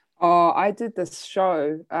stage? Oh, I did this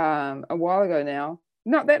show a while ago now.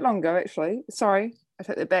 Not that long ago, actually. Sorry, I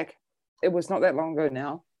take that back. it was not that long ago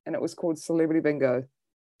now, and it was called Celebrity Bingo.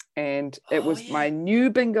 And it was yeah. my new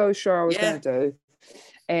bingo show I was Yeah. going to do.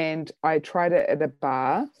 And I tried it at a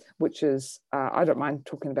bar, which is, I don't mind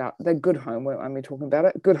talking about, the Good Home, where I'm talking about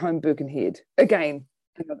it, Good Home, Birkenhead. Again,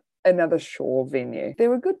 another shore venue.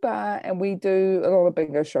 They're a good bar, and we do a lot of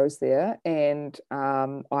bingo shows there. And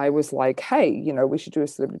I was like, hey, you know, we should do a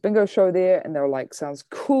celebrity bingo show there. And they were like, sounds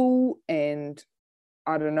cool. And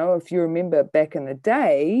I don't know if you remember back in the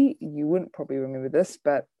day, you wouldn't probably remember this,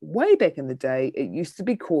 but way back in the day, it used to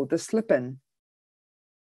be called the slip-in.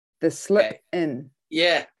 The slip-in.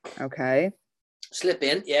 Yeah. Okay. Slip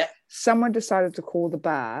in, yeah. Someone decided to call the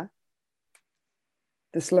bar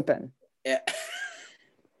the slip-in. Yeah.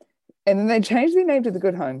 And then they changed their name to the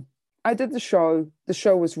Good Home. I did the show. The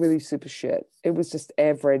show was really super shit. It was just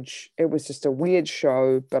average. It was just a weird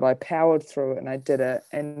show, but I powered through it and I did it.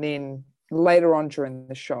 And then later on during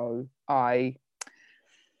the show, I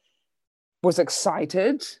was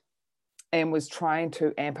excited and was trying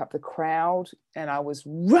to amp up the crowd. And I was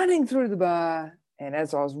running through the bar. And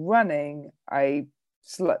as I was running, I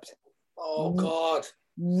slipped. Oh, God.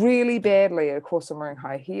 Really badly. Of course, I'm wearing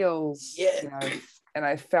high heels. Yeah. You know, and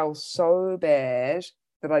I fell so bad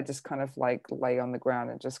that I just kind of like lay on the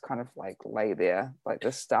ground and just kind of like lay there like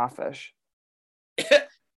this starfish.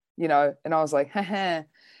 You know, and I was like, haha.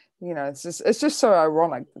 You know, it's just so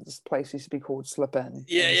ironic that this place used to be called Slip In.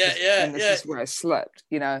 Yeah. And this is where I slipped,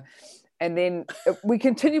 you know. And then we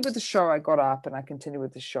continued with the show. I got up and I continued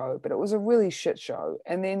with the show, but it was a really shit show.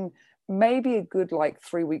 And then maybe a good like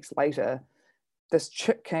 3 weeks later, this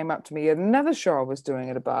chick came up to me at another show I was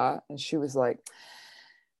doing at a bar, and she was like,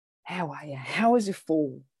 how are you? How was your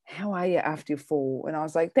fall? How are you after your fall? And I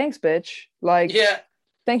was like, thanks, bitch. Like, yeah.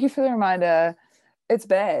 Thank you for the reminder. It's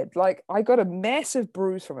bad. Like, I got a massive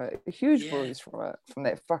bruise from it, a huge bruise from it, from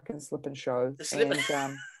that fucking slip-in show.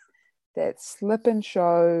 And that slip-in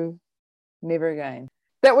show, never again.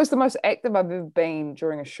 That was the most active I've ever been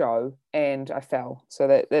during a show, and I fell. So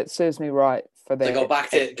that serves me right for that. So go back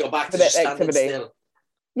to that just standing activity. still.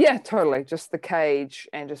 Yeah, totally. Just the cage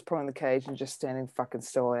and just pulling the cage and just standing fucking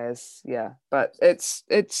still as, yeah. But it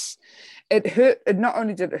hurt. It not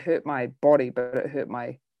only did it hurt my body, but it hurt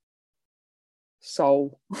my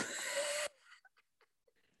soul.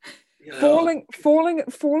 You know, falling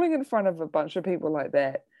in front of a bunch of people like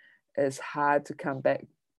that is hard to come back.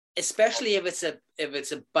 Especially if it's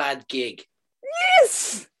a bad gig.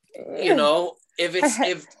 Yes. You know,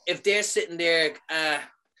 if they're sitting there,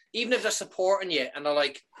 even if they're supporting you and they're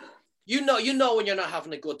like, you know when you're not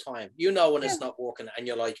having a good time, you know when it's not working, and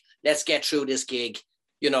you're like, let's get through this gig,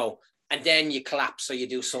 you know, and then you collapse or you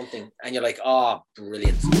do something and you're like, oh,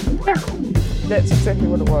 brilliant. Yeah. That's exactly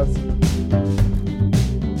what it was.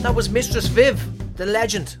 That was Mistress Viv, the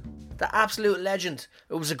legend, the absolute legend.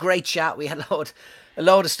 It was a great chat. We had a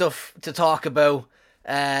load of stuff to talk about.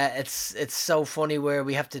 It's so funny where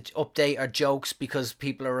we have to update our jokes because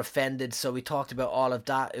people are offended. So we talked about all of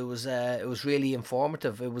that. It was really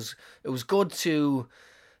informative. It was good to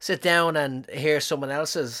sit down and hear someone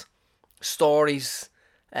else's stories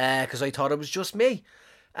because I thought it was just me.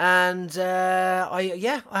 And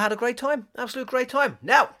I had a great time, absolute great time.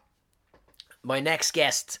 Now, my next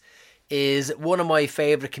guest is one of my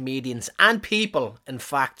favourite comedians and people, in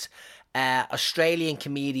fact. Australian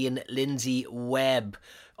comedian Lindsay Webb.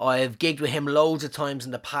 I've gigged with him loads of times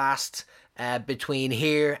in the past, between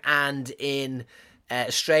here and in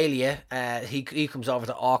Australia. He comes over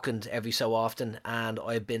to Auckland every so often, and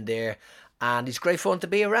I've been there, and he's great fun to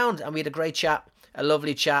be around, and we had a great chat, a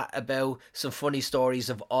lovely chat about some funny stories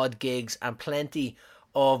of odd gigs and plenty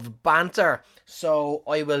of banter. So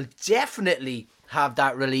I will definitely have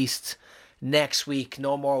that released next week.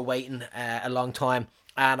 No more waiting a long time.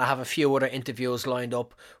 And I have a few other interviews lined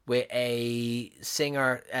up with a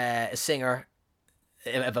singer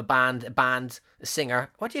of a band, a singer.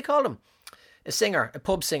 What do you call him? A singer, a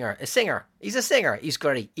pub singer, a singer. He's a singer. He's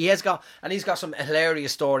great. He's got some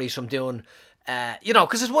hilarious stories from doing,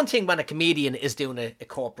 because it's one thing when a comedian is doing a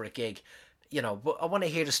corporate gig, but I want to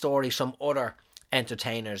hear the stories from other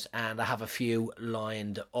entertainers, and I have a few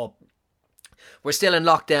lined up. We're still in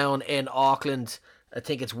lockdown in Auckland. I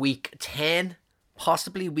think it's week 10.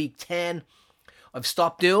 Possibly week 10. I've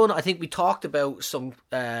stopped doing, I think we talked about some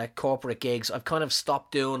corporate gigs. I've kind of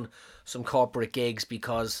stopped doing some corporate gigs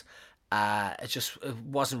because it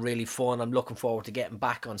wasn't really fun. I'm looking forward to getting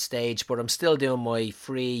back on stage, but I'm still doing my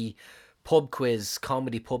free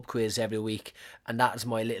comedy pub quiz every week, and that is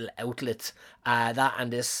my little outlet. That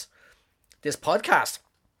and this podcast.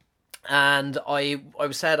 And I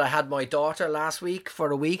said I had my daughter last week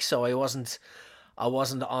for a week, so I wasn't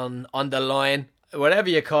on the line, whatever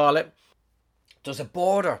you call it. there's a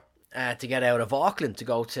border to get out of Auckland to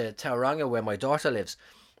go to Tauranga where my daughter lives.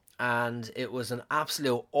 And it was an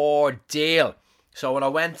absolute ordeal. So when I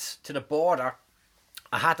went to the border,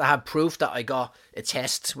 I had to have proof that I got a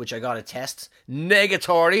test, which I got a test.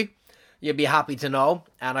 Negatory, you'd be happy to know.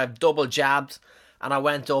 And I've double jabbed. And I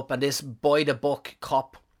went up and this by-the-book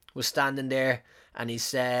cop was standing there. And he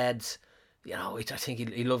said, you know, I think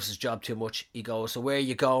he loves his job too much. He goes, so where are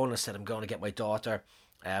you going? I said, I'm going to get my daughter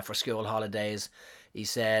for school holidays. He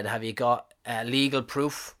said, have you got legal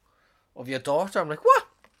proof of your daughter? I'm like, what?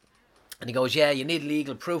 And he goes, yeah, you need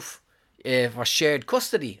legal proof for shared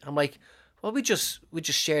custody. I'm like, well, we just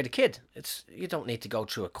share the kid. You don't need to go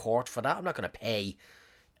through a court for that. I'm not going to pay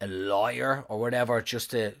a lawyer or whatever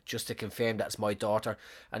just to confirm that's my daughter.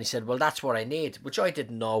 And he said, well, that's what I need, which I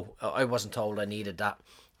didn't know. I wasn't told I needed that.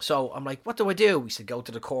 So I'm like, what do I do? He said, go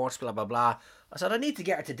to the courts, blah, blah, blah. I said, I need to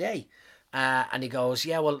get her today. And he goes,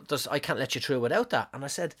 yeah, well, I can't let you through without that. And I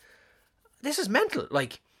said, this is mental.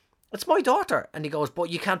 Like, it's my daughter. And he goes, but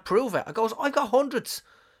you can't prove it. I goes, I've got hundreds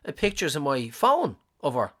of pictures on my phone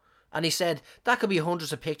of her. And he said, that could be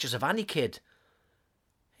hundreds of pictures of any kid.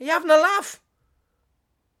 Are you having a laugh?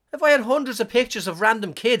 If I had hundreds of pictures of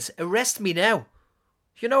random kids, arrest me now.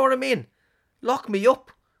 You know what I mean? Lock me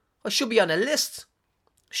up. I should be on a list.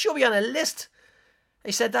 Should be on a list.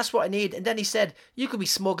 He said, that's what I need. And then he said, you could be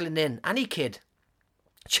smuggling in any kid.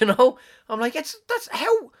 Do you know? I'm like,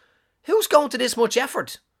 who's going to this much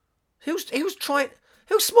effort? Who's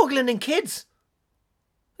smuggling in kids?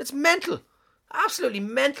 It's mental. Absolutely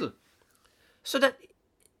mental. So that,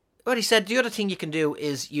 what he said, the other thing you can do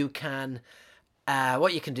is you can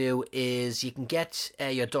get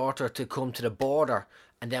your daughter to come to the border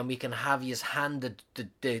and then we can have you hand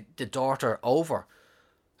the daughter over.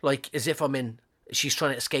 Like, as if she's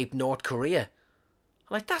trying to escape North Korea.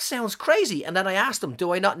 I'm like, that sounds crazy. And then I asked him,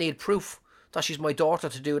 do I not need proof that she's my daughter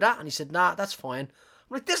to do that? And he said, nah, that's fine.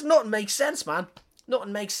 I'm like, nothing makes sense, man.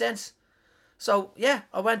 Nothing makes sense. So, yeah,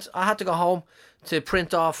 I had to go home to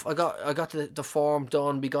print off. I got the form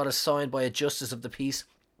done. We got it signed by a justice of the peace.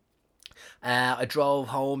 I drove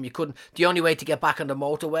home. The only way to get back on the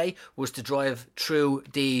motorway was to drive through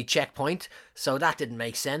the checkpoint, so that didn't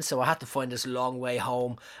make sense. So I had to find this long way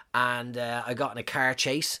home, and I got in a car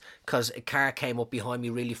chase because a car came up behind me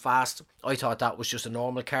really fast. I thought that was just a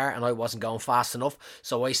normal car and I wasn't going fast enough,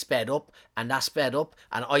 so I sped up, and that sped up,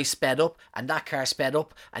 and I sped up, and that car sped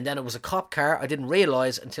up, and then it was a cop car. I didn't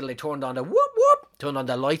realise until they turned on the turned on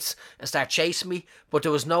the lights and started chasing me, but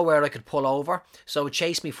there was nowhere I could pull over, so it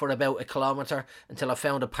chased me for about a kilometre until I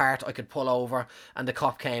found a part I could pull over, and the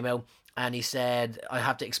cop came out and he said, I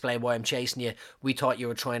have to explain why I'm chasing you. We thought you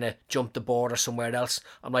were trying to jump the border somewhere else.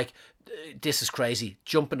 I'm like, this is crazy.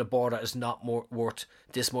 Jumping the border is not worth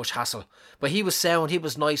this much hassle. But he was sound, he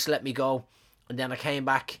was nice, let me go. And then I came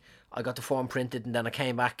back, I got the form printed, and then I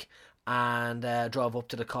came back and drove up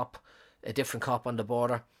to the cop, a different cop on the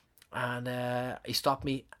border. And he stopped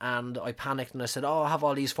me and I panicked and I said, I have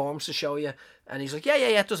all these forms to show you. And he's like, yeah,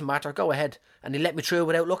 it doesn't matter, go ahead. And he let me through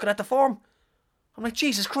without looking at the form. I'm like,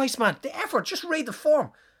 Jesus Christ, man, the effort, just read the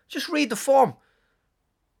form. Just read the form.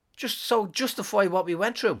 Just so justify what we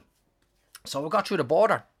went through. So we got through the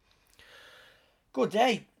border. Good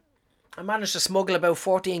day. I managed to smuggle about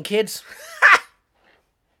 14 kids.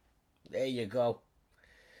 There you go.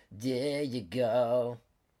 There you go.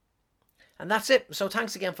 And that's it. So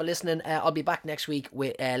thanks again for listening. I'll be back next week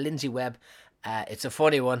with Lindsay Webb. It's a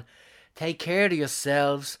funny one. Take care of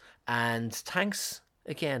yourselves. And thanks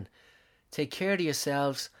again. Take care of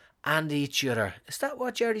yourselves and each other. Is that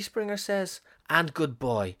what Jerry Springer says? And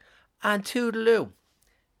goodbye. And toodaloo.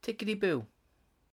 Tickety-boo.